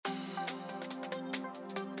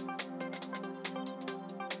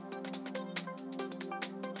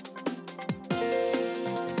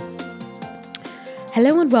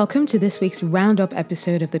Hello and welcome to this week's roundup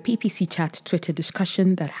episode of the PPC Chat Twitter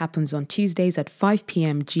discussion that happens on Tuesdays at 5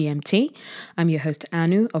 p.m. GMT. I'm your host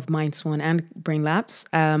Anu of MindSwan and Brain Labs,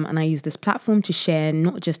 and I use this platform to share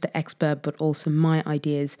not just the expert but also my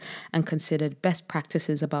ideas and considered best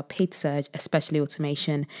practices about paid search, especially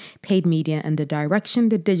automation, paid media, and the direction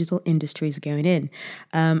the digital industry is going in.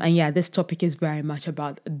 This topic is very much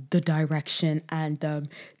about the direction and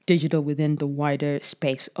digital within the wider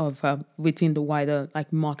space of within the wider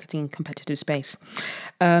marketing competitive space.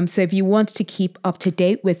 So if you want to keep up to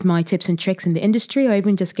date with my tips and tricks in the industry, or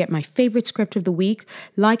even just get my favorite script of the week,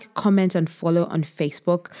 like, comment, and follow on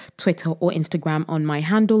Facebook, Twitter, or Instagram on my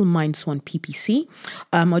handle MindSwanPPC,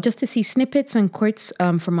 or just to see snippets and quotes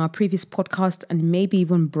from our previous podcast and maybe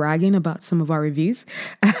even bragging about some of our reviews.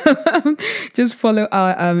 Just follow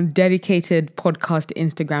our dedicated podcast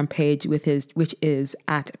Instagram page, which is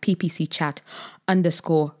at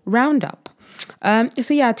ppcchat_roundup.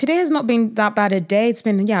 Today has not been that bad a day. It's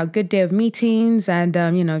been, a good day of meetings and,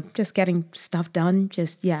 just getting stuff done.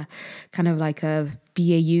 Kind of like a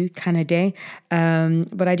BAU kind of day.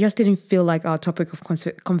 But I just didn't feel like our topic of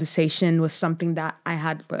conversation was something that I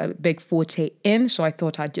had a big forte in. So I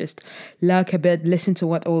thought I'd just lurk a bit, listen to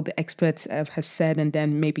what all the experts have said, and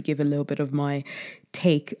then maybe give a little bit of my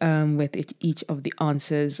take with each of the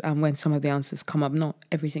answers. When some of the answers come up, not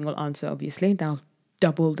every single answer, obviously. Now,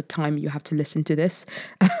 double the time you have to listen to this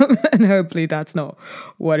and hopefully that's not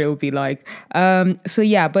what it will be like. But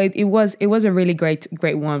it was a really great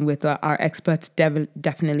one with our experts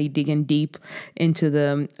definitely digging deep into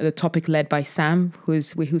the topic led by Sam,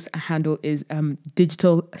 whose handle is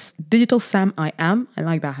digital Sam I am. I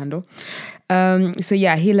like that handle.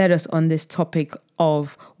 He led us on this topic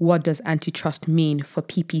of what does antitrust mean for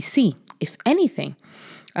PPC, if anything.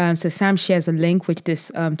 So Sam shares a link, which this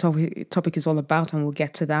topic is all about, and we'll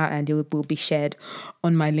get to that, and it will be shared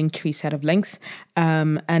on my Linktree set of links.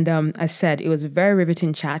 As said, it was a very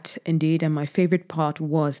riveting chat indeed, and my favorite part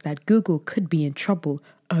was that Google could be in trouble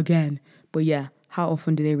again. But how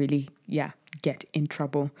often do they really, get in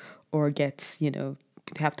trouble or get, they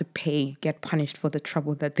have to get punished for the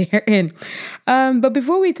trouble that they're in. But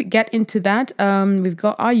before we get into that, we've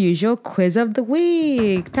got our usual quiz of the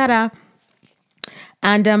week. Ta-da!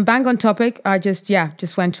 And bang on topic, I just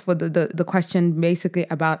went for the question basically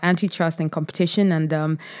about antitrust and competition. And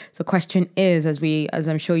the question is, as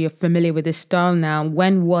I'm sure you're familiar with this style now,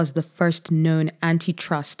 when was the first known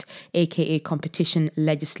antitrust, aka competition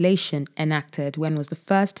legislation enacted? When was the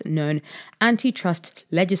first known antitrust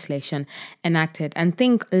legislation enacted? And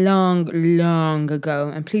think long ago.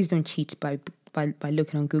 And please don't cheat by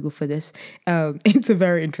looking on Google for this. It's a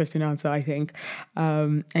very interesting answer, I think.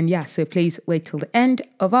 So please wait till the end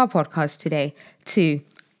of our podcast today to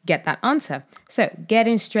get that answer. So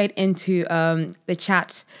getting straight into the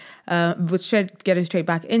chat, getting straight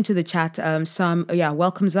back into the chat. Sam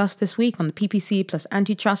welcomes us this week on the PPC plus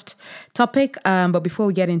antitrust topic. But before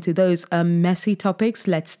we get into those messy topics,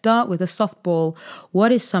 let's start with a softball.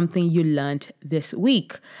 What is something you learned this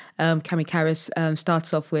week? Cami Karis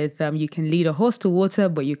starts off with, you can lead a horse to water,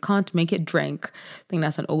 but you can't make it drink. I think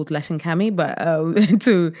that's an old lesson, Cami. But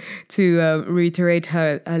to reiterate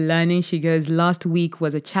her learning, she goes, last week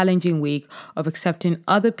was a challenging week of accepting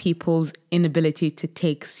other people's inability to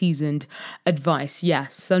take seasoned advice.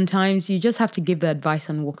 Sometimes you just have to give the advice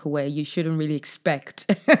and walk away. You shouldn't really expect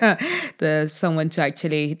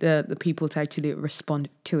the people to actually respond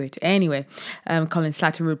to it. Anyway, Colin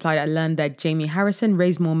Slatter replied, I learned that Jamie Harrison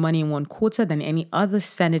raised more money in one quarter than any other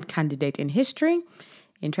Senate candidate in history.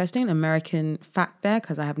 Interesting American fact there,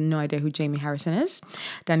 because I have no idea who Jamie Harrison is.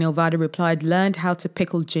 Daniel Vada replied, learned how to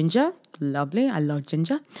pickle ginger. Lovely, I love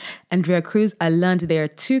ginger. Andrea Cruz, I learned there are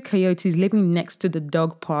 2 coyotes living next to the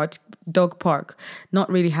dog park.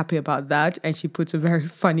 Not really happy about that. And she puts a very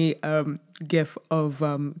funny gif of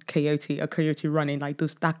a coyote running, like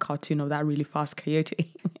that cartoon of that really fast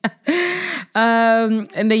coyote.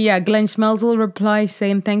 Glenn Schmelzel replies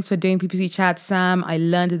saying, thanks for doing PPC Chat, Sam. I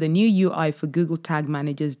learned the new UI for Google Tag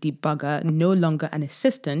Manager's debugger, no longer an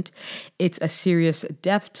assistant. It's a serious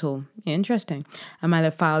dev tool. Interesting.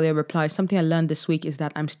 Amala Fowler replies, something I learned this week is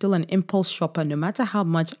that I'm still an impulse shopper, no matter how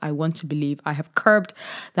much I want to believe I have curbed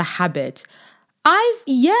the habit. I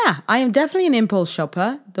am definitely an impulse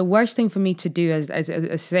shopper. The worst thing for me to do is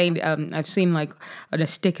saying, I've seen like on a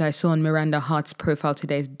sticker I saw on Miranda Hart's profile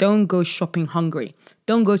today is don't go shopping hungry.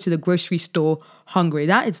 Don't go to the grocery store hungry.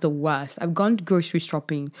 That is the worst. I've gone grocery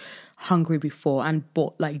shopping hungry before and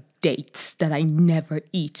bought like dates that I never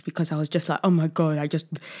eat because I was just like, oh my God, I just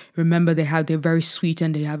remember they're very sweet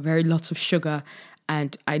and they have very lots of sugar.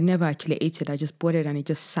 and I never actually ate it. I just bought it and it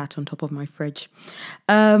just sat on top of my fridge.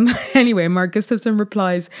 Anyway, Mark Gustafson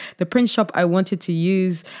replies, the print shop I wanted to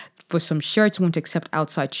use for some shirts won't accept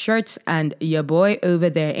outside shirts, and your boy over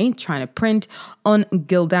there ain't trying to print on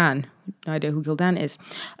Gildan. No idea who Gildan is.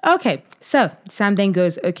 Okay, so Sam then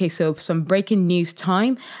goes, okay, so some breaking news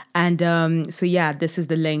time. And so yeah, this is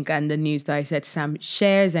the link and the news that I said Sam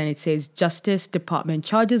shares, and it says Justice Department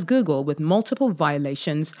charges Google with multiple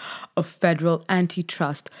violations of federal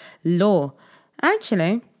antitrust law.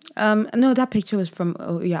 Actually, no, that picture was from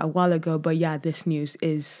a while ago, but yeah, this news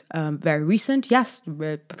is very recent. Yes,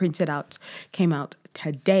 printed out, came out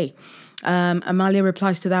today. Amalia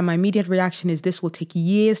replies to that, my immediate reaction is this will take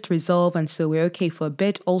years to resolve, and so we're okay for a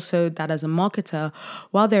bit. Also, that as a marketer,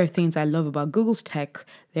 while there are things I love about Google's tech,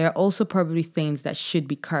 there are also probably things that should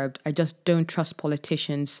be curbed. I just don't trust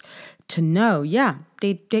politicians to know. Yeah,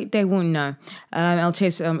 they won't know. El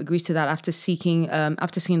Chase agrees to that after seeing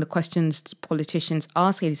the questions politicians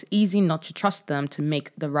ask. It is easy not to trust them to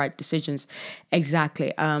make the right decisions.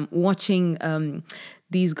 Exactly. Watching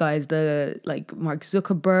these guys, the like Mark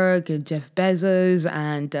Zuckerberg and Jeff Bezos,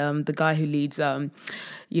 and the guy who leads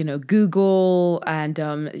Google, and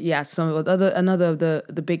some of another of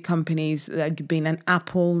the big companies, like being an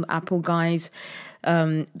Apple guys.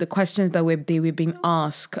 The questions that were being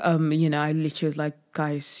asked, I literally was like,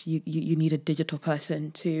 guys, you need a digital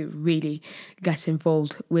person to really get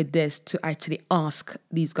involved with this, to actually ask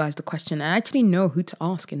these guys the question and actually know who to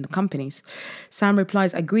ask in the companies. Sam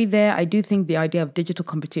replies, I agree there. I do think the idea of digital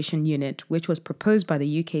competition unit, which was proposed by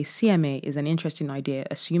the UK CMA, is an interesting idea,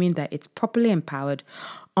 assuming that it's properly empowered,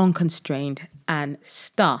 unconstrained and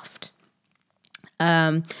staffed.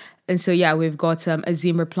 And so, yeah, we've got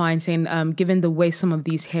Azim replying saying, given the way some of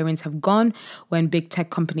these hearings have gone, when big tech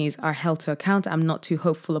companies are held to account, I'm not too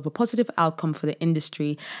hopeful of a positive outcome for the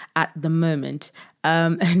industry at the moment.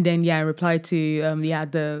 And then, in reply to,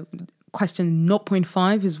 the question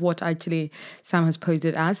 0.5 is what actually Sam has posed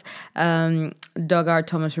it as. Doug R.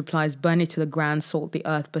 Thomas replies, burn it to the ground, salt the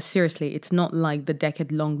earth. But seriously, it's not like the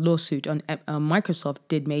decade-long lawsuit on Microsoft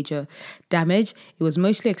did major damage. It was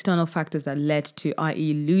mostly external factors that led to,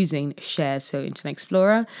 i.e. losing shares. So Internet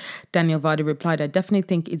Explorer. Daniel Vardy replied, I definitely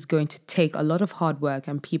think it's going to take a lot of hard work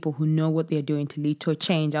and people who know what they're doing to lead to a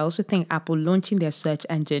change. I also think Apple launching their search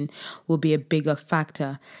engine will be a bigger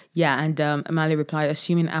factor. Yeah, and Amalia replied,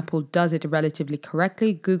 assuming Apple does it relatively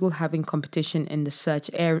correctly, Google having competition in the search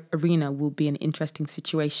arena will be an interesting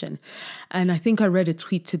situation. And I think I read a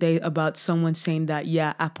tweet today about someone saying that,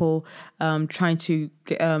 Apple trying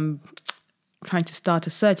to start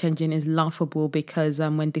a search engine is laughable because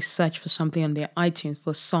when they search for something on their iTunes,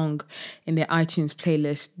 for a song in their iTunes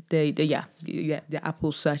playlist, the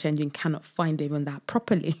Apple search engine cannot find even that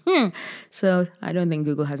properly. So I don't think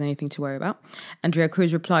Google has anything to worry about. Andrea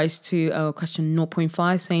Cruz replies to question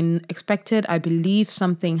 0.5 saying, expected, I believe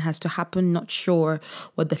something has to happen, not sure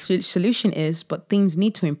what the solution is, but things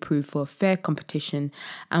need to improve for fair competition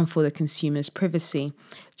and for the consumer's privacy.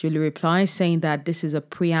 Julie replies saying that this is a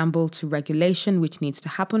preamble to regulation which needs to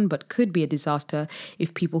happen but could be a disaster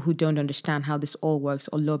if people who don't understand how this all works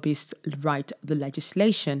or lobbyists write the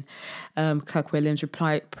legislation. Kirk Williams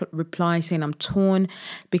replies saying, I'm torn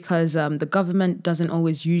because the government doesn't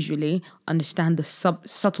always usually understand the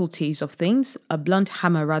subtleties of things, a blunt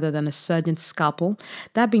hammer rather than a surgeon's scalpel.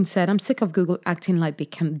 That being said, I'm sick of Google acting like they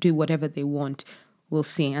can do whatever they want. We'll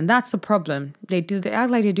see. And that's the problem. They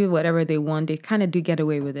act like they do whatever they want. They kind of do get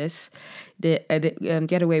away with this. They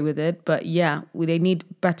get away with it. But they need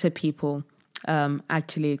better people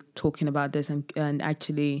actually talking about this and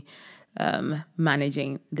actually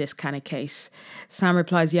managing this kind of case. Sam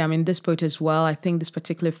replies, I'm in this boat as well. I think this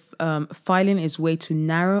particular filing is way too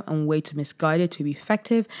narrow and way too misguided to be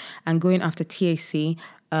effective. And going after TAC,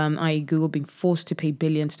 i.e. Google being forced to pay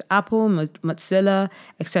billions to Apple, Mozilla,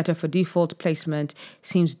 etc. for default placement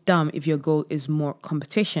seems dumb if your goal is more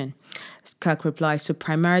competition. Kirk replies, so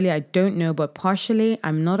primarily I don't know, but partially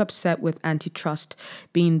I'm not upset with antitrust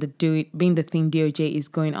being the thing DOJ is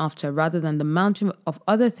going after rather than the mountain of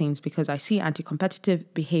other things, because I see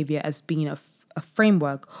anti-competitive behavior as being a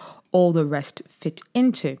framework all the rest fit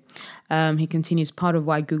into. He continues, part of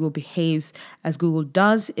why Google behaves as Google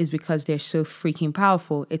does is because they're so freaking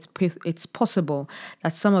powerful. It's possible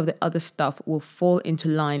that some of the other stuff will fall into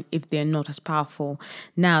line if they're not as powerful.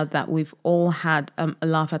 Now that we've all had a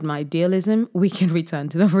laugh at my idealism, we can return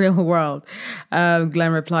to the real world.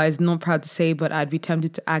 Glenn replies, not proud to say, but I'd be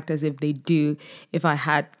tempted to act as if they do.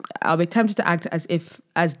 I'll be tempted to act as if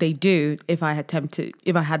as they do if I had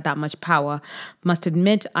that much power. Must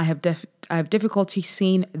admit, I have difficulty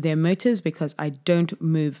seeing their motives because I don't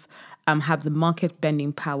have the market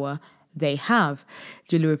bending power they have.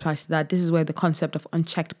 Julie replies to that. This is where the concept of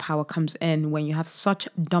unchecked power comes in. When you have such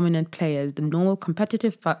dominant players, the normal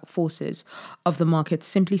competitive forces of the market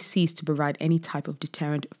simply cease to provide any type of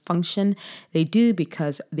deterrent function. They do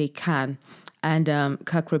because they can. And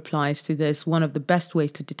Kirk replies to this, one of the best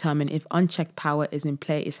ways to determine if unchecked power is in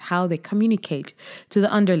play is how they communicate to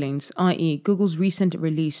the underlings, i.e. Google's recent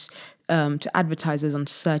release to advertisers on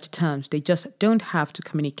search terms. They just don't have to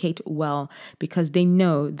communicate well because they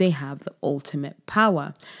know they have the ultimate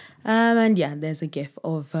power. And yeah, there's a gif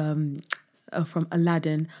of from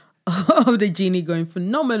Aladdin of the genie going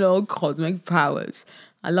phenomenal cosmic powers.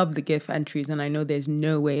 I love the GIF entries, and I know there's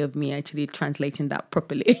no way of me actually translating that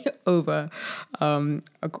properly over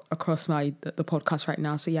across the podcast right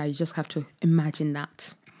now. So yeah, you just have to imagine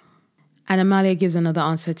that. And Amalia gives another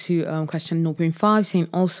answer to question 0.5, saying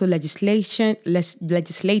also legislating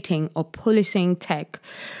or policing tech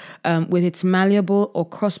with its malleable or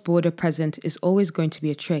cross-border presence is always going to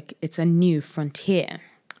be a trick. It's a new frontier.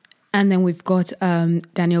 And then we've got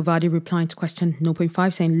Daniel Vardy replying to question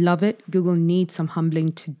 0.5 saying, love it. Google needs some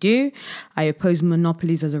humbling to do. I oppose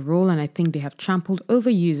monopolies as a rule, and I think they have trampled over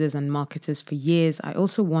users and marketers for years. I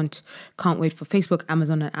also can't wait for Facebook,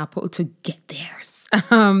 Amazon, and Apple to get theirs.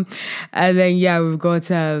 And then, yeah, we've got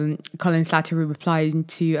Colin Slattery replying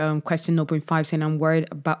to question 0.5 saying, I'm worried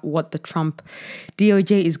about what the Trump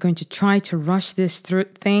DOJ is going to try to rush this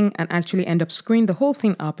thing and actually end up screwing the whole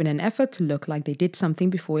thing up in an effort to look like they did something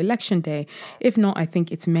before election day. If not, I think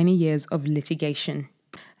it's many years of litigation.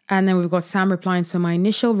 And then we've got Sam replying, so my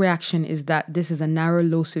initial reaction is that this is a narrow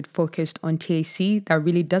lawsuit focused on TAC that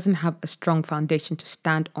really doesn't have a strong foundation to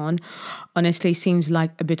stand on. Honestly, seems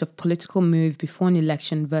like a bit of political move before an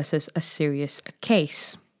election versus a serious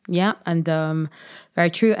case. Yeah, and very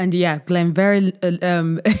true. And yeah, Glenn very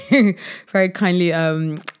very kindly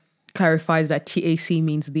clarifies that TAC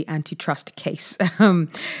means the antitrust case.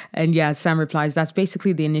 And yeah, Sam replies, that's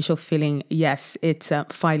basically the initial feeling. Yes, it's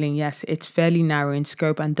filing. Yes, it's fairly narrow in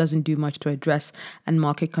scope and doesn't do much to address and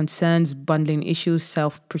market concerns, bundling issues,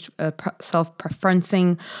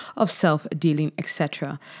 self-preferencing of self-dealing,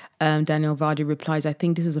 etc. Daniel Vardy replies, I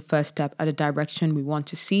think this is a first step at a direction we want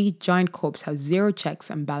to see. Giant corps have zero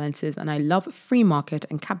checks and balances, and I love free market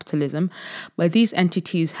and capitalism, but these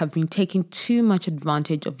entities have been taking too much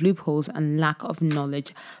advantage of loopholes and lack of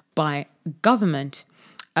knowledge by government.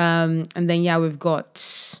 And then, yeah, we've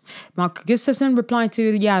got Mark Gustafson replying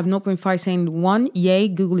to, 0.5 saying, 1, yay,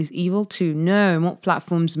 Google is evil. 2, no, more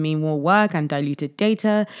platforms mean more work and diluted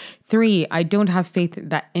data. 3, I don't have faith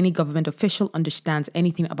that any government official understands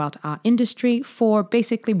anything about our industry. 4,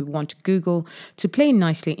 basically, we want Google to play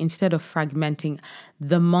nicely instead of fragmenting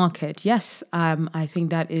the market. Yes, I think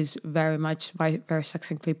that is very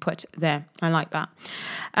succinctly put there. I like that.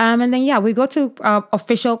 And then, yeah, we go to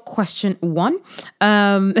official question 1.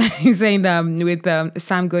 He's saying with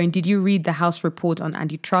Sam going, did you read the House report on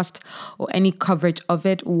antitrust or any coverage of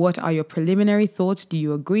it? What are your preliminary thoughts? Do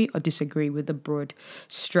you agree or disagree with the broad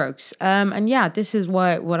strokes? And yeah, this is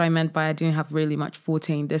what I meant by I didn't have really much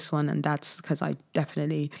forte in this one, and that's because I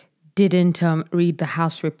definitely didn't read the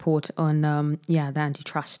House report on the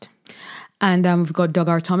antitrust. And we've got Doug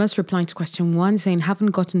R. Thomas replying to question 1 saying, haven't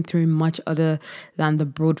gotten through much other than the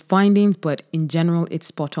broad findings, but in general, it's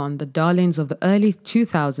spot on. The darlings of the early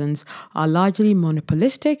 2000s are largely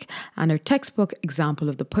monopolistic and a textbook example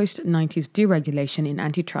of the post-90s deregulation in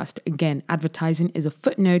antitrust. Again, advertising is a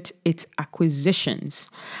footnote, it's acquisitions.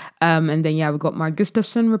 And then, we've got Mark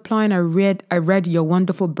Gustafson replying, I read your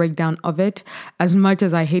wonderful breakdown of it. As much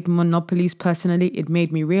as I hate monopolies personally, it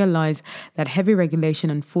made me realize that heavy regulation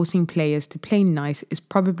and forcing players to play nice is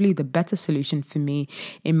probably the better solution for me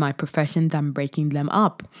in my profession than breaking them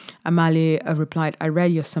up. Amalie replied, I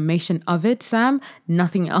read your summation of it, Sam.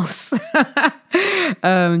 Nothing else.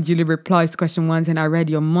 Julie replies to question 1 saying, I read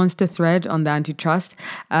your monster thread on the antitrust.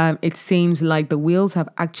 It seems like the wheels have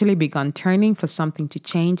actually begun turning for something to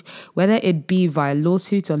change, whether it be via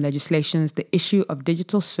lawsuits or legislations. The issue of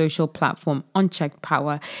digital social platform unchecked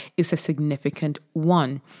power is a significant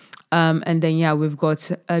one. And then, we've got,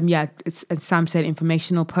 Sam said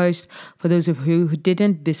informational post. For those of who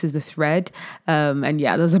didn't, this is the thread.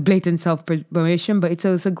 There's a blatant self-promotion, but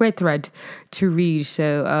it's a great thread to read.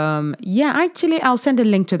 So, actually, I'll send a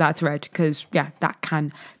link to that thread because, that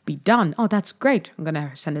can be done. Oh, that's great. I'm going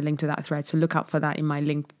to send a link to that thread. So look out for that in my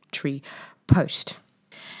Linktree post.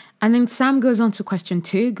 And then Sam goes on to question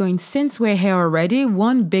 2, going, since we're here already,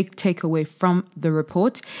 one big takeaway from the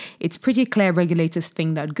report, it's pretty clear regulators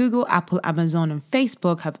think that Google, Apple, Amazon, and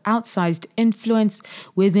Facebook have outsized influence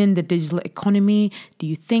within the digital economy. Do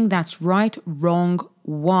you think that's right, wrong,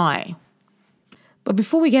 why? But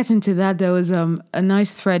before we get into that, there was a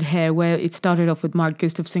nice thread here where it started off with Mark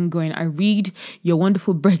Gustafson going, I read your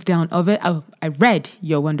wonderful breakdown of it. I read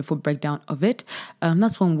your wonderful breakdown of it.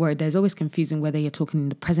 That's one word. There's always confusing whether you're talking in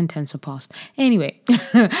the present tense or past. Anyway,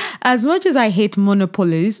 as much as I hate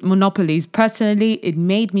monopolies, personally, it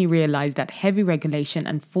made me realize that heavy regulation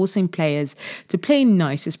and forcing players to play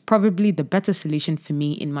nice is probably the better solution for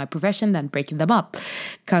me in my profession than breaking them up.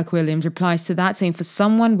 Kirk Williams replies to that, saying, for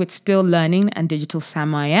someone with still learning and digital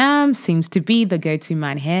Sam I am seems to be the go-to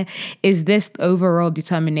man here. Is this the overall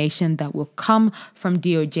determination that will come from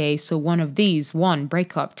DOJ? So one of these: 1,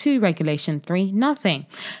 break up; 2, regulation; 3, nothing.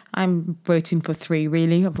 I'm voting for 3,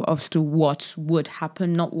 really, as to what would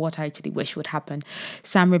happen, not what I actually wish would happen.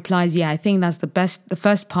 Sam replies, yeah, I think that's the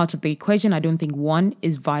first part of the equation. I don't think 1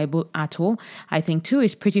 is viable at all. I think 2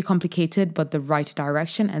 is pretty complicated, but the right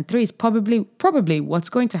direction. And 3 is probably what's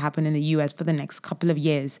going to happen in the US for the next couple of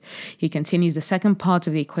years. He continues, the second part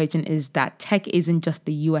of the equation is that tech isn't just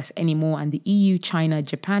the US anymore, and the EU, China,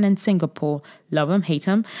 Japan, and Singapore, love them, hate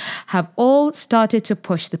them, have all started to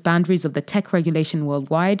push the boundaries of the tech regulation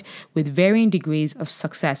worldwide with varying degrees of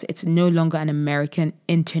success. It's no longer an American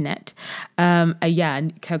internet.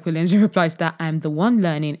 And Kirk Williams replies that I'm the one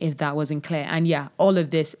learning, if that wasn't clear. And yeah, all of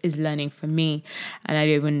this is learning for me, and I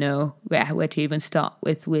don't even know where to even start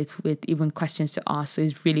with even questions to ask. So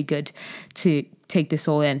it's really good to take this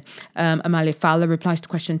all in. Amalia Fowler replies to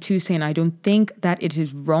question 2, saying, I don't think that it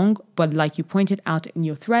is wrong, but like you pointed out in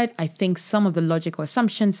your thread, I think some of the logical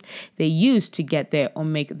assumptions they use to get there or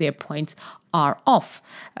make their points are off.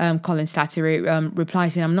 Colin Slattery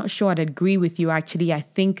replies, and I'm not sure I'd agree with you, actually. I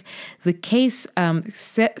think the case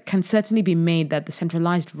can certainly be made that the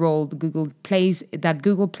centralized role Google plays in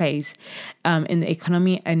the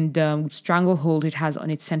economy and stranglehold it has on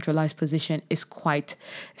its centralized position is quite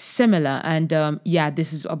similar. And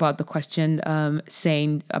this is about the question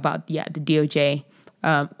saying about the DOJ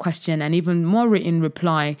question, and even more in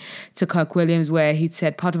reply to Kirk Williams, where he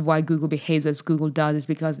said part of why Google behaves as Google does is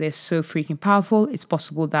because they're so freaking powerful. It's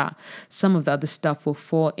possible that some of the other stuff will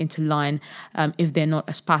fall into line if they're not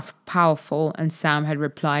as powerful. And Sam had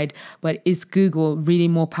replied, but is Google really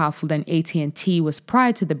more powerful than AT&T was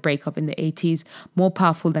prior to the breakup in the 80s? More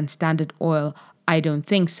powerful than Standard Oil? I don't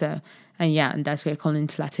think so. And that's where Colin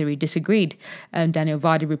Slattery disagreed. Daniel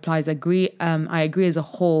Vardy replies, I agree as a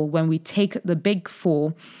whole. When we take the big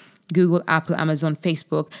 4, Google, Apple, Amazon,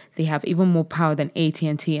 Facebook, they have even more power than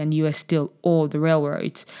AT&T and US Steel or the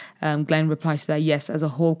railroads. Glenn replies to that, yes, as a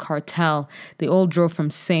whole cartel. They all draw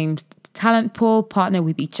from same talent pool, partner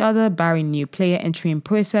with each other, barring new player entry in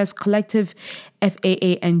process, collective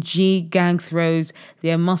FAANG gang throws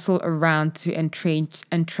their muscle around to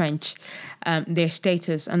entrench their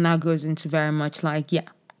status, and that goes into very much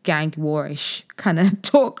gang warish kind of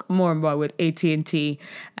talk more and more with AT&T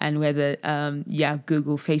and whether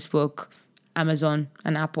Google, Facebook, Amazon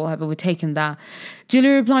and Apple have overtaken that. Julie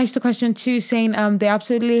replies to question 2 saying they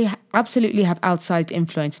absolutely have outsized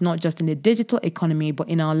influence, not just in the digital economy, but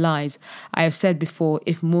in our lives. I have said before,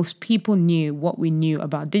 if most people knew what we knew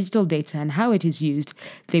about digital data and how it is used,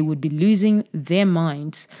 they would be losing their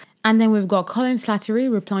minds. And then we've got Colin Slattery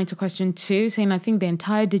replying to question 2, saying, I think the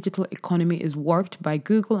entire digital economy is warped by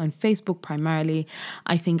Google and Facebook primarily.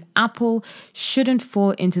 I think Apple shouldn't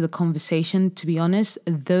fall into the conversation, to be honest,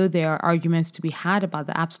 though there are arguments to be had about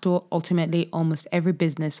the App Store. Ultimately, almost every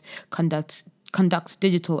business conducts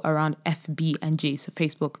digital around FB&G, so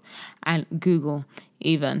Facebook and Google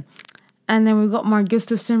even. And then we've got Mark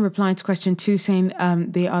Gustafson replying to question 2 saying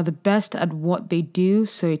they are the best at what they do,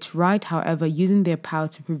 so it's right. However, using their power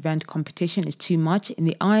to prevent competition is too much. In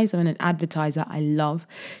the eyes of an advertiser, I love,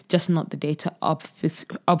 just not the data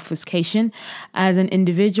obfuscation. As an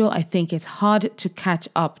individual, I think it's hard to catch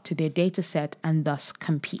up to their data set and thus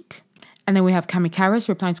compete. And then we have Cami Karras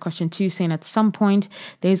replying to question 2 saying at some point,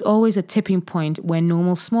 there's always a tipping point where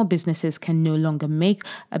normal small businesses can no longer make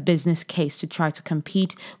a business case to try to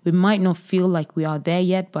compete. We might not feel like we are there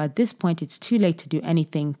yet, but at this point, it's too late to do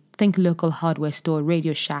anything. Think local hardware store,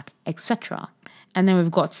 Radio Shack, etc. And then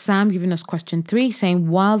we've got Sam giving us question 3 saying,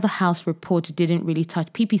 while the House report didn't really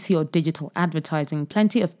touch PPC or digital advertising,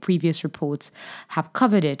 plenty of previous reports have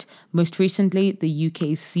covered it, most recently the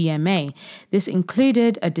UK's CMA. This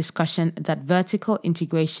included a discussion that vertical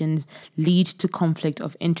integrations lead to conflict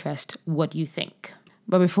of interest. What do you think?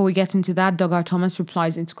 But before we get into that, Doug R. Thomas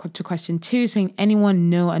replies to question 2, saying, anyone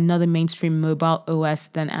know another mainstream mobile OS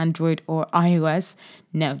than Android or iOS?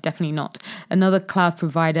 No, definitely not. Another cloud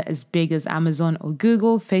provider as big as Amazon or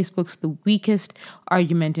Google. Facebook's the weakest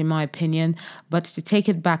argument, in my opinion. But to take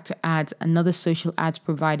it back to ads, another social ads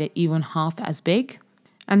provider even half as big.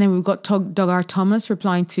 And then we've got Doug R. Thomas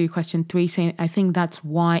replying to question 3, saying, I think that's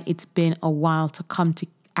why it's been a while to come to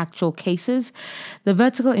actual cases. The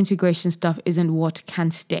vertical integration stuff isn't what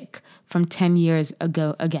can stick from 10 years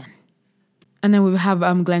ago again. And then we have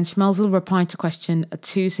Glenn Schmelzel replying to question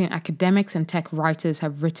 2, saying academics and tech writers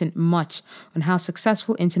have written much on how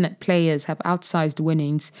successful internet players have outsized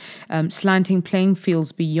winnings, slanting playing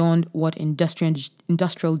fields beyond what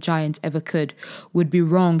industrial giants ever could. Would be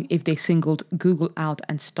wrong if they singled Google out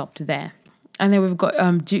and stopped there. And then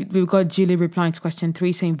we've got Julie replying to question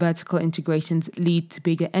 3, saying vertical integrations lead to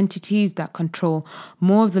bigger entities that control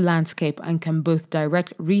more of the landscape and can both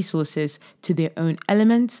direct resources to their own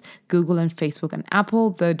elements, Google and Facebook and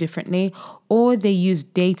Apple, though differently, or they use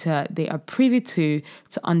data they are privy to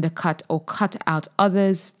undercut or cut out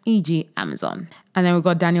others, e.g. Amazon. And then we've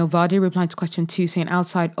got Daniel Vardy replying to question 2, saying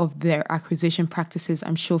outside of their acquisition practices,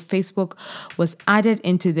 I'm sure Facebook was added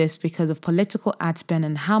into this because of political ad spend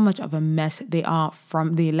and how much of a mess they are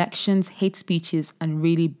from the elections, hate speeches, and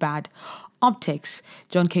really bad optics.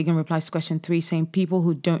 John Kagan replies to question 3, saying people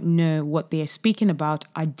who don't know what they are speaking about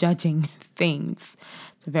are judging things.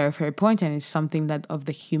 It's a very fair point, and it's something that of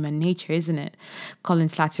the human nature, isn't it? Colin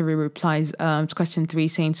Slattery replies to question 3,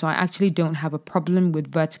 saying, so I actually don't have a problem with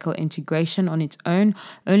vertical integration on its own,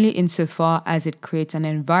 only insofar as it creates an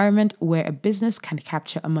environment where a business can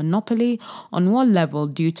capture a monopoly on one level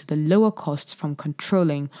due to the lower costs from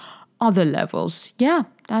controlling other levels. Yeah,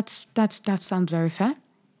 that sounds very fair.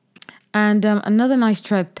 And another nice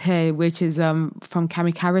thread here, which is from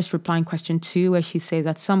Cami Karras replying question 2, where she says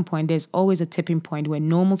at some point there's always a tipping point where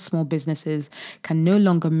normal small businesses can no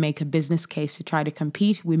longer make a business case to try to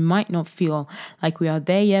compete. We might not feel like we are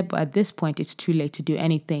there yet, but at this point it's too late to do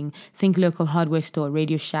anything. Think local hardware store,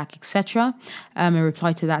 Radio Shack, etc. In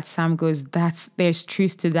reply to that, Sam goes, there's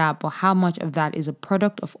truth to that, but how much of that is a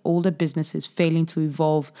product of older businesses failing to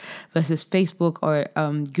evolve versus Facebook or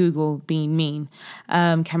Google being mean?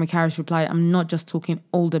 Cami Karras replied, I'm not just talking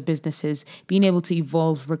older businesses. Being able to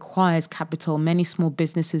evolve requires capital many small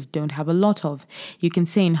businesses don't have a lot of. You can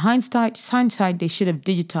say in hindsight they should have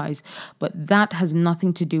digitized, but that has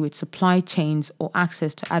nothing to do with supply chains or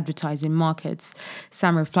access to advertising markets.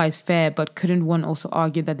 Sam replies, fair, but couldn't one also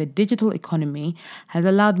argue that the digital economy has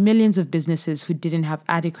allowed millions of businesses who didn't have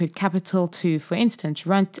adequate capital to, for instance,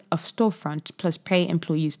 rent a storefront plus pay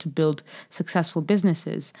employees to build successful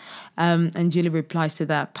businesses? And Julie replies to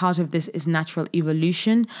that, part of this is natural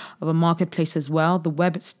evolution of a marketplace as well. The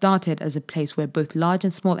web started as a place where both large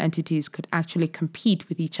and small entities could actually compete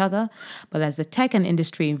with each other, but as the tech and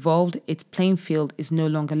industry evolved, its playing field is no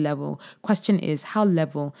longer level. Question is, how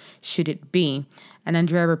level should it be? And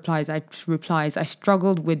Andrea replies, I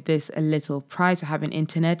struggled with this a little. Prior to having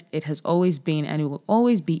internet, it has always been and it will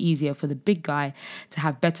always be easier for the big guy to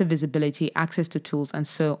have better visibility, access to tools, and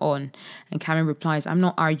so on. And Cameron replies, I'm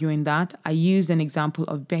not arguing that. I used an example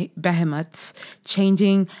of behemoths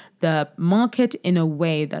changing the market in a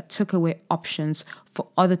way that took away options for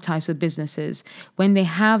other types of businesses. When they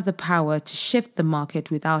have the power to shift the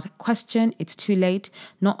market without question, it's too late,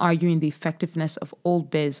 not arguing the effectiveness of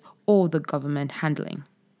old biz or the government handling.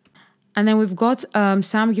 And then we've got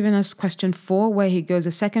Sam giving us question 4, where he goes,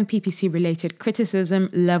 a second PPC-related criticism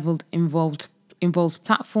leveled involves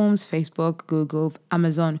platforms, Facebook, Google,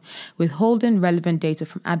 Amazon, withholding relevant data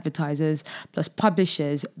from advertisers plus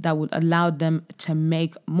publishers that would allow them to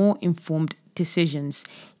make more informed decisions.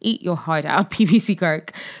 Eat your heart out, PPC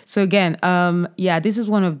Kirk. So again, this is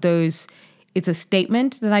one of those, it's a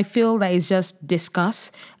statement that I feel that is just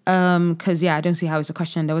discuss. Because I don't see how it's a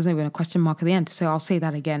question. There wasn't even a question mark at the end. So I'll say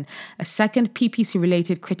that again. A second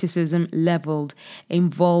PPC-related criticism leveled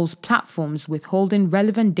involves platforms withholding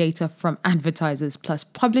relevant data from advertisers plus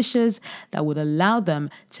publishers that would allow them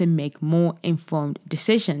to make more informed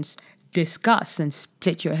decisions. Discuss and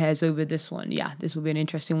split your hairs over this one. Yeah, this will be an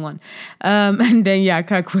interesting one. And then,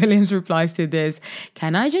 Kirk Williams replies to this.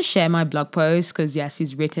 Can I just share my blog post? Because, yes,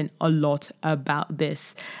 he's written a lot about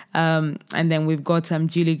this. And then we've got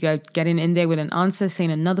Julie getting in there with an answer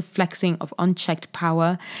saying another flexing of unchecked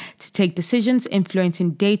power to take decisions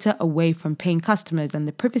influencing data away from paying customers. And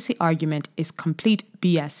the privacy argument is complete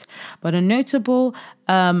BS, but a notable,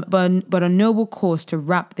 but a noble cause to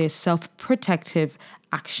wrap their self-protective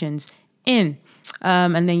actions in.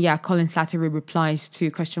 And then, Colin Slattery replies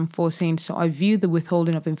to question 4 saying, so I view the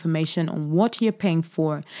withholding of information on what you're paying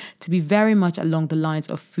for to be very much along the lines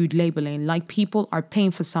of food labeling. Like people are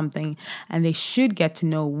paying for something and they should get to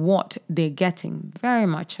know what they're getting. Very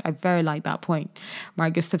much. I very like that point.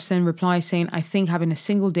 Mark Gustafson replies saying, I think having a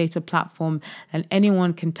single data platform that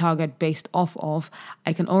anyone can target based off of,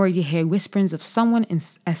 I can already hear whisperings of someone in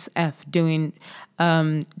SF doing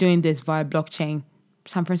this via blockchain.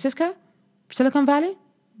 San Francisco? Silicon Valley?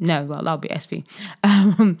 No, well, that'll be SP.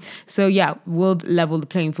 Would level the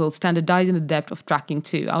playing field, standardizing the depth of tracking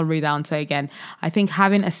too. I'll read the answer again. I think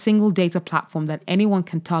having a single data platform that anyone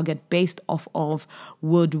can target based off of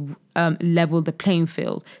would level the playing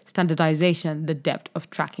field, standardization, the depth of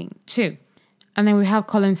tracking too. And then we have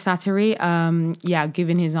Colin Slattery,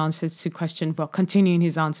 giving his answers to continuing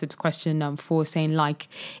his answer to question 4, saying, like,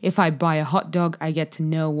 if I buy a hot dog, I get to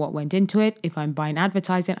know what went into it. If I'm buying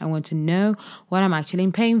advertising, I want to know what I'm actually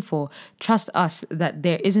paying for. Trust us that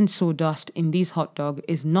there isn't sawdust in these hot dog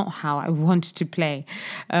is not how I want to play.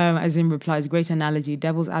 Azim replies, great analogy.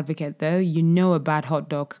 Devil's advocate, though, you know a bad hot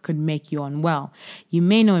dog could make you unwell. You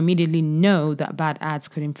may not immediately know that bad ads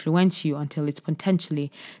could influence you until it's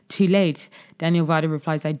potentially too late. Daniel Vada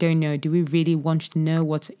replies, I don't know. Do we really want to know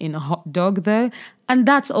what's in a hot dog, though? And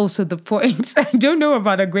that's also the point. I don't know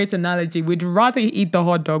about a great analogy. We'd rather eat the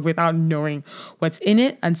hot dog without knowing what's in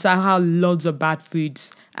it. And so how loads of bad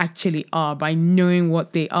foods actually are. By knowing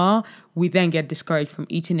what they are, we then get discouraged from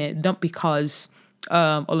eating it. Not because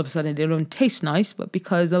all of a sudden they don't taste nice, but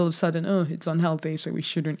because all of a sudden, it's unhealthy, so we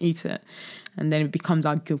shouldn't eat it. And then it becomes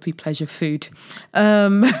our guilty pleasure food.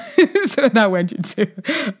 So that went into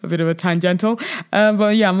a bit of a tangential.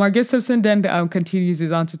 Mark Gustafson then continues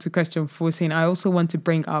his answer to question 4, saying, I also want to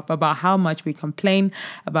bring up about how much we complain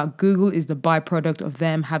about Google is the byproduct of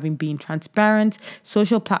them having been transparent.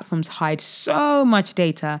 Social platforms hide so much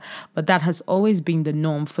data, but that has always been the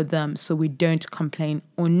norm for them, so we don't complain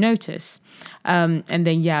or notice.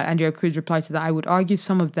 Andrea Cruz replied to that, I would argue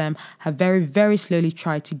some of them have very, very slowly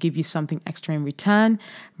tried to give you something extra in return.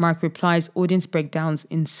 Mark replies, audience breakdowns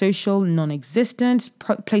in social, non-existent.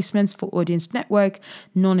 Placements for audience network,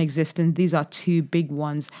 non-existent. These are 2 big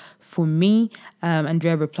ones for me.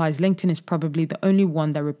 Andrea replies, LinkedIn is probably the only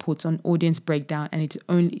one that reports on audience breakdown, and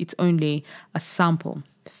it's only a sample.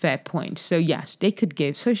 Fair point. So yes, they could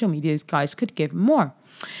give, social media guys could give more.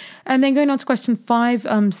 And then going on to question 5,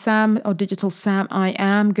 Sam, or Digital Sam I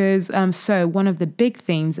Am, goes, so one of the big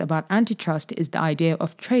things about antitrust is the idea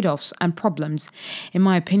of trade-offs and problems. In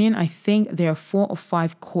my opinion, I think there are 4 or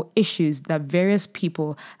 5 core issues that various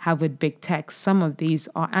people have with big tech. Some of these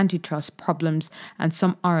are antitrust problems and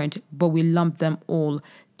some aren't, but we lump them all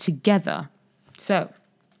together. So,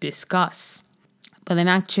 discuss. But then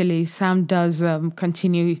actually, Sam does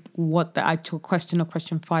continue what the actual question of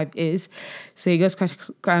question 5 is. So he goes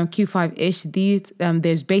Q5-ish.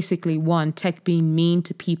 There's basically 1, tech being mean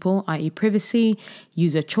to people, i.e. privacy.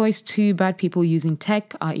 User choice. 2, bad people using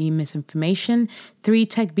tech, i.e. misinformation. 3,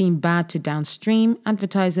 tech being bad to downstream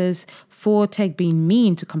advertisers. 4, tech being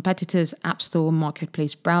mean to competitors, app store,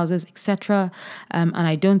 marketplace browsers, etc. And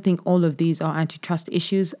I don't think all of these are antitrust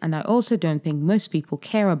issues. And I also don't think most people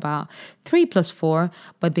care about 3 plus 4,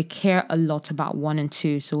 but they care a lot about 1 and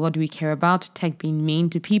 2. So what do we care about? Tech being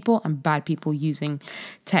mean to people and bad people using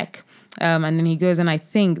tech. And then he goes, and I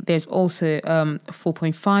think there's also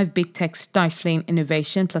 4.5, big tech stifling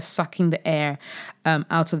innovation plus sucking the air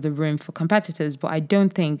out of the room for competitors. But I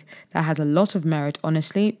don't think that has a lot of merit,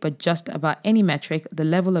 honestly. But just about any metric, the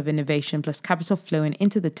level of innovation plus capital flowing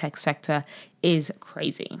into the tech sector is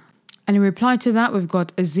crazy. And in reply to that, we've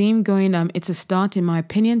got Azim going, it's a start, in my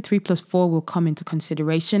opinion. 3 plus 4 will come into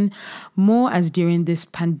consideration more as during this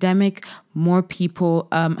pandemic, more people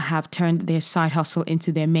have turned their side hustle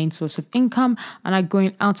into their main source of income and are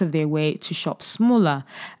going out of their way to shop smaller.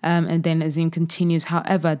 And then Azim continues,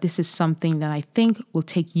 however, this is something that I think will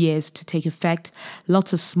take years to take effect.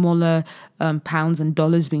 Lots of smaller pounds and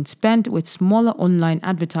dollars being spent with smaller online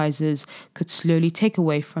advertisers could slowly take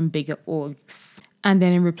away from bigger orgs. And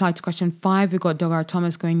then in reply to question 5, we got Dogar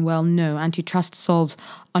Thomas going, well, no, antitrust solves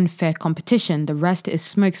unfair competition. The rest is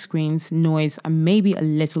smokescreens, noise, and maybe a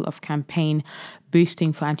little of campaign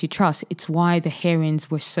boosting for antitrust. It's why the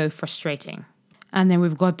hearings were so frustrating. And then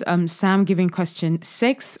we've got Sam giving question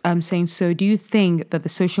 6, saying, so do you think that the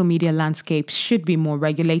social media landscape should be more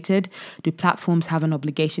regulated? Do platforms have an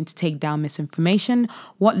obligation to take down misinformation?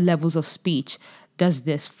 What levels of speech does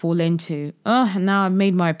this fall into? Now I've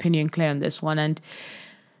made my opinion clear on this one. And,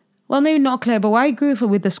 well, maybe not clear, but I agree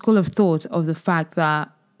with the school of thought of the fact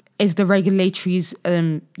that it's the regulatory's,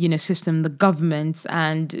 system, the government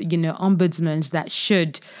and, ombudsmen that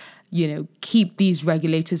should, keep these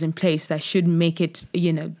regulators in place, that should make it,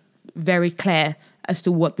 very clear as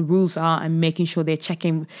to what the rules are and making sure they're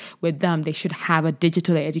checking with them. They should have a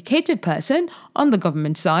digitally educated person on the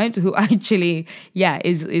government side who actually,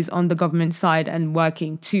 is on the government side and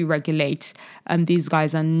working to regulate. These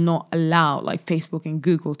guys are not allowed, like Facebook and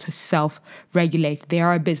Google, to self-regulate. They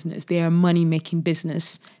are a business. They are a money-making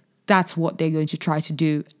business. That's what they're going to try to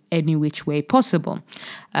do any which way possible.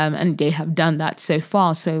 And they have done that so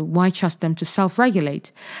far. So why trust them to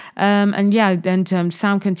self-regulate? Then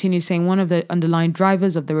Sam continues saying one of the underlying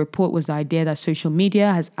drivers of the report was the idea that social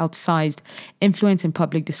media has outsized influence in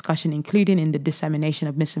public discussion, including in the dissemination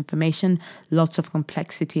of misinformation. Lots of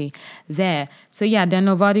complexity there. So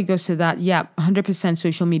Daniel Vardy goes to that. 100%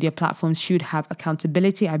 social media platforms should have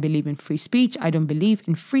accountability. I believe in free speech. I don't believe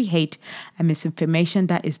in free hate and misinformation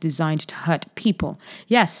that is designed to hurt people.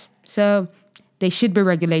 Yes. So they should be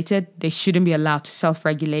regulated. They shouldn't be allowed to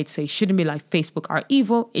self-regulate. So it shouldn't be like Facebook are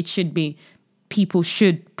evil. It should be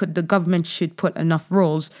the government should put enough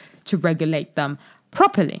rules to regulate them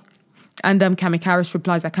properly. And Kamikaris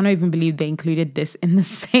replies, I cannot even believe they included this in the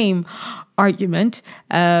same argument.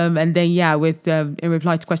 In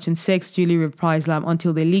reply to question 6, Julie replies,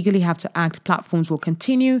 until they legally have to act, platforms will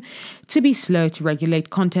continue to be slow to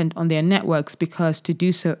regulate content on their networks because to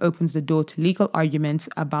do so opens the door to legal arguments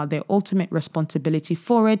about their ultimate responsibility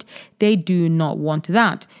for it. They do not want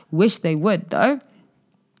that. Wish they would, though.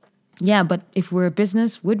 Yeah, but if we're a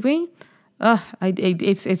business, would we?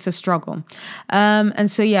 It's a struggle.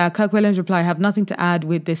 Kirk Williams reply, I have nothing to add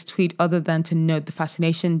with this tweet other than to note the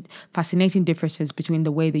fascinating differences between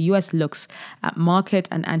the way the US looks at market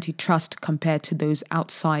and antitrust compared to those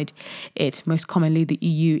outside it. Most commonly the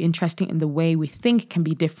EU, interesting in the way we think can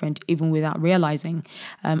be different even without realizing,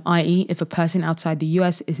 i.e. if a person outside the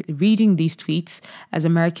US is reading these tweets, as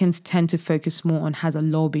Americans tend to focus more on has a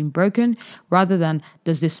law been broken rather than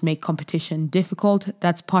does this make competition difficult.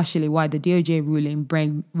 That's partially why the DOJ ruling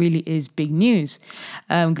really is big news.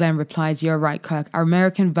 Glenn replies, you're right, Kirk. Our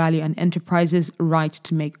American value and enterprises' right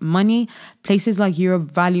to make money. Places like Europe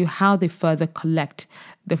value how they further collect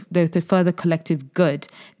the further collective good.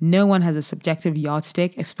 No one has a subjective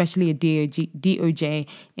yardstick, especially a DOJ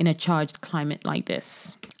in a charged climate like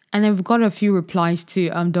this. And then we've got a few replies to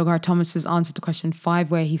Doug R. Thomas's answer to question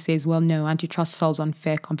 5, where he says, well, no, antitrust solves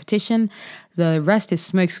unfair competition. The rest is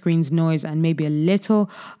smokescreens, noise, and maybe a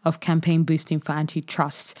little of campaign boosting for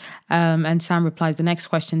antitrust. And Sam replies, the next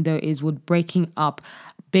question, though, is would breaking up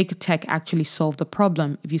big tech actually solve the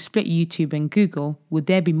problem? If you split YouTube and Google, would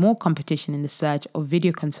there be more competition in the search or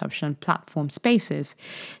video consumption platform spaces?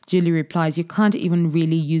 Julie replies, you can't even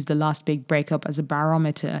really use the last big breakup as a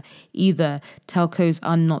barometer either. Telcos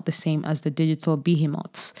are not the same as the digital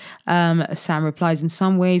behemoths. Sam replies, in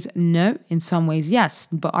some ways, no. In some ways, yes.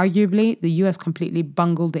 But arguably, the US completely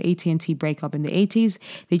bungled the AT&T breakup in the 80s.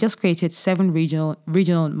 They just created 7 regional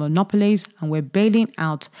monopolies and were bailed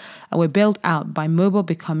out by mobile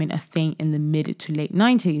becoming a thing in the mid to late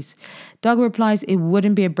 90s. Doug replies, it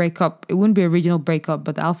wouldn't be a breakup. It wouldn't be a regional breakup,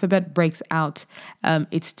 but the alphabet breaks out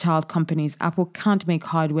its child companies. Apple can't make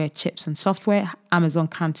hardware, chips, and software. Amazon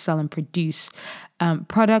can't sell and produce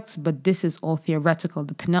products, but this is all theoretical.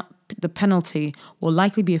 The penalty will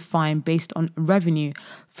likely be a fine based on revenue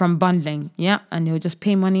from bundling. Yeah, and they'll just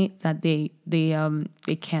pay money that they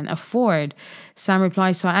can afford. Sam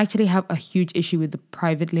replies, so I actually have a huge issue with the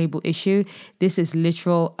private label issue. This is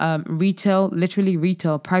literally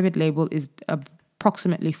retail. Private label is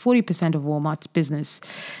approximately 40% of Walmart's business.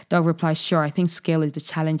 Doug replies, sure, I think scale is the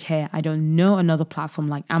challenge here. I don't know another platform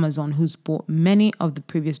like Amazon who's bought many of the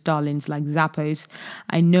previous darlings like Zappos.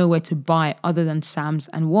 I know where to buy other than Sam's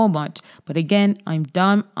and Walmart. But again, I'm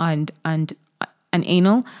dumb and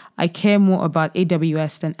anal. I care more about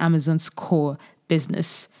AWS than Amazon's core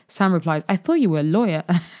business. Sam replies, I thought you were a lawyer.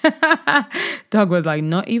 Doug was like,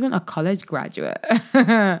 not even a college graduate.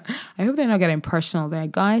 I hope they're not getting personal there,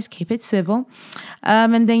 guys. Keep it civil.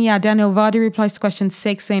 Daniel Vardy replies to question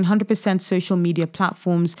 6, saying 100% social media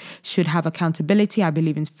platforms should have accountability. I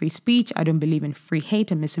believe in free speech. I don't believe in free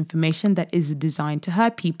hate and misinformation that is designed to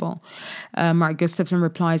hurt people. Mark Gustafson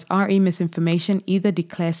replies, RE misinformation either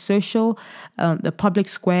declares social, the public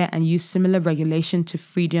square, and use similar regulation to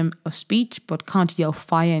freedom of speech, but can't yell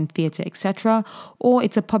fire in theatre, etc., or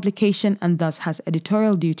it's a publication and thus has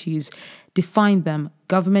editorial duties. Define them.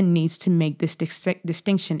 Government needs to make this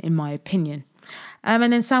distinction, in my opinion.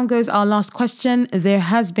 And then Sam goes, our last question. There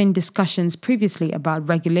has been discussions previously about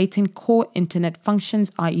regulating core internet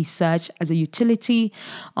functions, i.e. search, as a utility,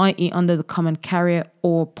 i.e. under the common carrier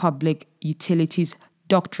or public utilities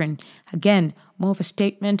doctrine. Again, more of a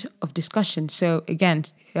statement of discussion. So again,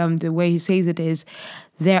 the way he says it is,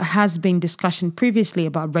 there has been discussion previously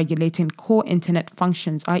about regulating core internet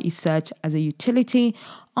functions, i.e. search, as a utility,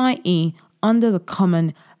 i.e. under the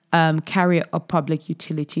common carrier or public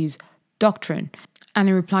utilities doctrine. And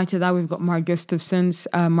in reply to that, we've got Mark Gustafson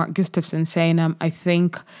saying, I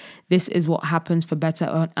think this is what happens for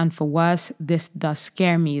better and for worse. This does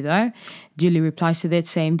scare me, though. Julie replies to this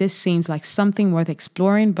saying, this seems like something worth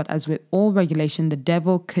exploring, but as with all regulation, the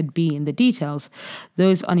devil could be in the details.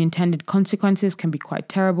 Those unintended consequences can be quite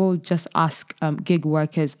terrible. Just ask gig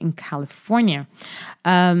workers in California.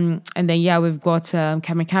 And then, we've got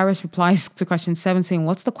Kamikaris replies to question 7 saying,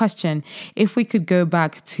 what's the question? If we could go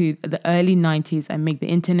back to the early 90s and make the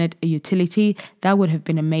internet a utility, that would have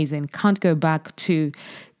been amazing. Can't go back too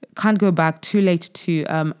late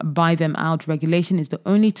to buy them out. Regulation is the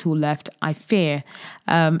only tool left, I fear.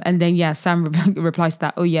 And then, Sam replies to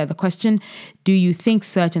that. The question, do you think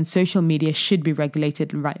search and social media should be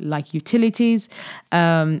regulated like utilities?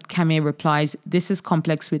 Camille replies, this is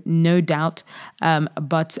complex with no doubt,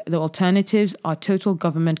 but the alternatives are total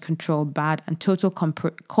government control bad and total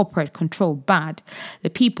corporate control bad.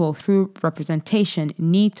 The people, through representation,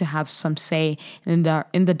 need to have some say in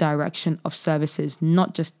the direction of services,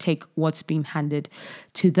 not just take what's being handed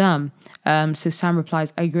to them. So Sam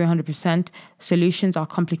replies, I agree 100%. Solutions are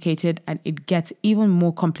complicated, and it gets even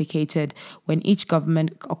more complicated when each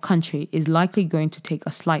government or country is likely going to take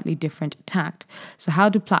a slightly different tact. So how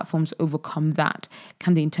do platforms overcome that?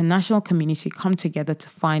 Can the international community come together to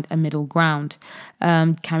find a middle ground?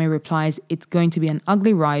 Cami replies, it's going to be an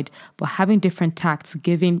ugly ride, but having different tacts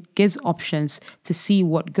gives options to see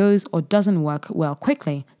what goes or doesn't work well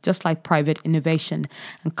quickly, just like private innovation.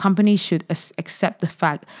 And companies should accept the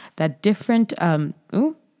fact that different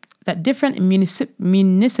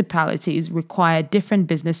municipalities require different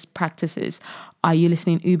business practices. Are you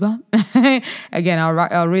listening, Uber? Again,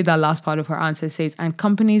 I'll read that last part of her answer. It says, and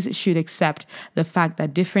companies should accept the fact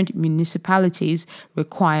that different municipalities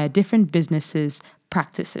require different businesses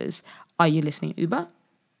practices. Are you listening, Uber?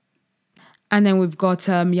 And then we've got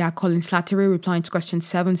Colin Slattery replying to question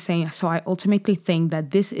 7 saying, so I ultimately think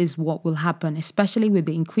that this is what will happen, especially with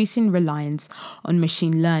the increasing reliance on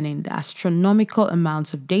machine learning. The astronomical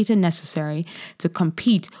amounts of data necessary to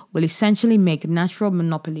compete will essentially make natural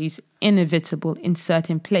monopolies inevitable in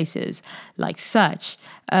certain places like search.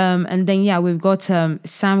 And then, we've got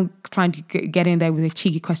Sam trying to get in there with a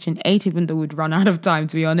cheeky question 8, even though we'd run out of time,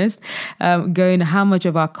 to be honest, going, how much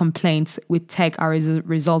of our complaints with tech are as a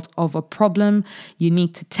result of a problem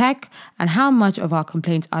unique to tech, and how much of our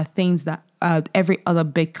complaints are things that every other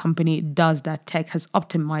big company does that tech has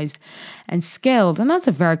optimized and scaled? And that's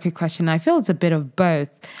a very good question. I feel it's a bit of both.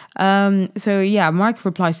 Mark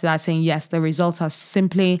replies to that saying, yes, the results are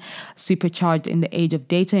simply supercharged in the age of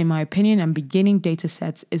data, in my opinion, and beginning data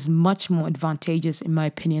sets is much more advantageous, in my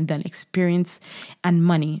opinion, than experience and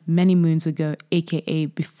money many moons ago, aka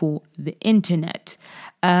before the internet.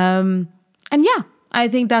 I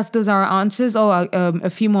think those are our answers. A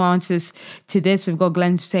few more answers to this. We've got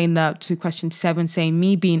Glenn saying that to question 7, saying,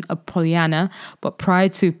 me being a Pollyanna, but prior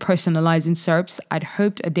to personalizing SERPs, I'd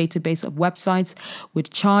hoped a database of websites would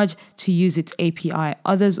charge to use its API.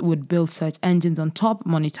 Others would build search engines on top,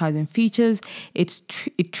 monetizing features. It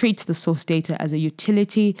treats the source data as a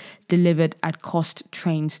utility delivered at cost,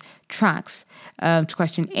 trains tracks. To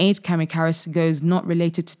question 8, Cami Karras goes, not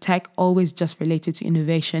related to tech, always just related to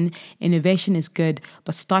innovation. Innovation is good,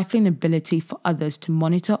 but stifling ability for others to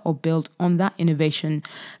monitor or build on that innovation,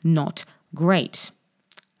 not great.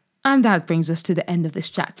 And that brings us to the end of this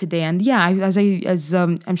chat today. And as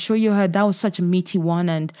I'm sure you heard, that was such a meaty one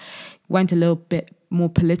and went a little bit more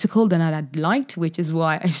political than I'd liked, which is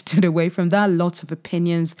why I stood away from that. Lots of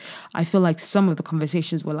opinions. I feel like some of the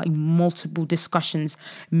conversations were like multiple discussions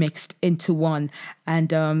mixed into one.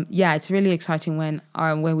 And it's really exciting when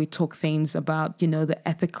we talk things about, the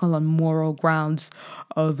ethical and moral grounds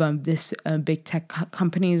of this big tech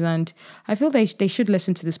companies. And I feel they should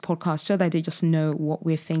listen to this podcast so that they just know what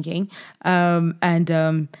we're thinking.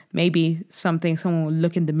 Maybe someone will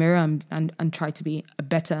look in the mirror and try to be a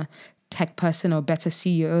better tech person or better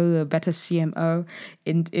CEO or better CMO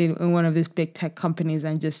in one of these big tech companies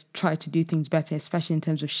and just try to do things better, especially in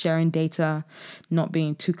terms of sharing data, not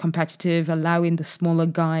being too competitive, allowing the smaller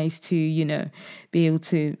guys to, be able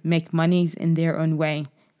to make money in their own way.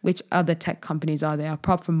 Which other tech companies are there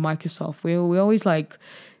apart from Microsoft? We always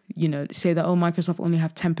say that, oh, Microsoft only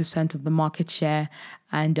have 10% of the market share,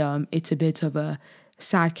 and it's a bit of a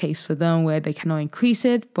sad case for them where they cannot increase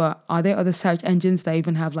it. But are there other search engines that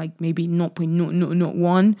even have like maybe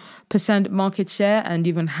 0.001% market share? And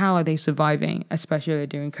even how are they surviving, especially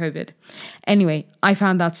during COVID? Anyway, I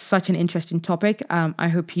found that such an interesting topic. I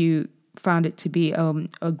hope you found it to be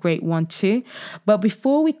a great one too. But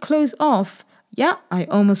before we close off, I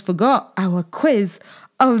almost forgot our quiz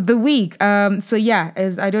of the week.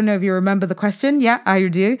 As I don't know if you remember the question. Yeah, I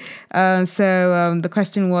do. The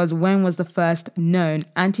question was, when was the first known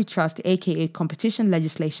antitrust, aka competition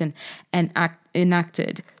legislation,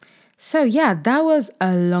 enacted? So that was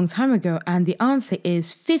a long time ago, and the answer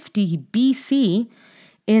is 50 BC,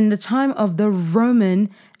 in the time of the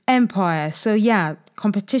Roman Empire. So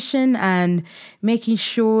competition and making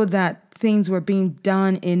sure that things were being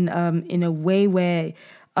done in a way where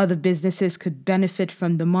other businesses could benefit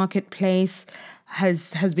from the marketplace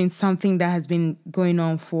has been something that has been going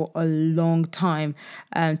on for a long time,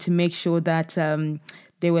 to make sure that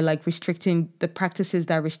they were like restricting the practices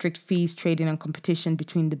that restrict fees, trading, and competition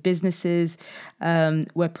between the businesses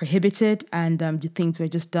were prohibited, and the things were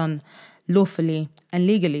just done lawfully and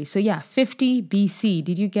legally. So 50 BC.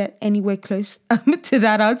 Did you get anywhere close to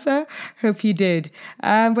that answer? Hope you did.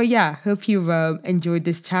 Hope you've enjoyed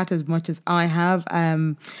this chat as much as I have,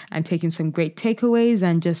 and taken some great takeaways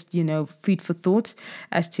and just, food for thought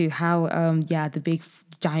as to how, the big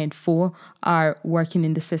giant four are working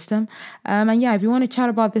in the system. If you want to chat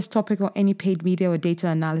about this topic or any paid media or data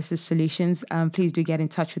analysis solutions, please do get in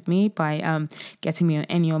touch with me by getting me on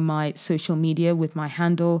any of my social media with my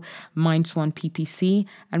handle, MindSwanPPC.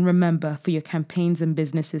 And remember, for your campaigns and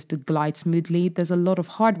businesses to glide smoothly, there's a lot of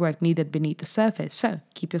hard work needed beneath the surface. So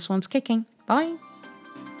keep your swans kicking. Bye.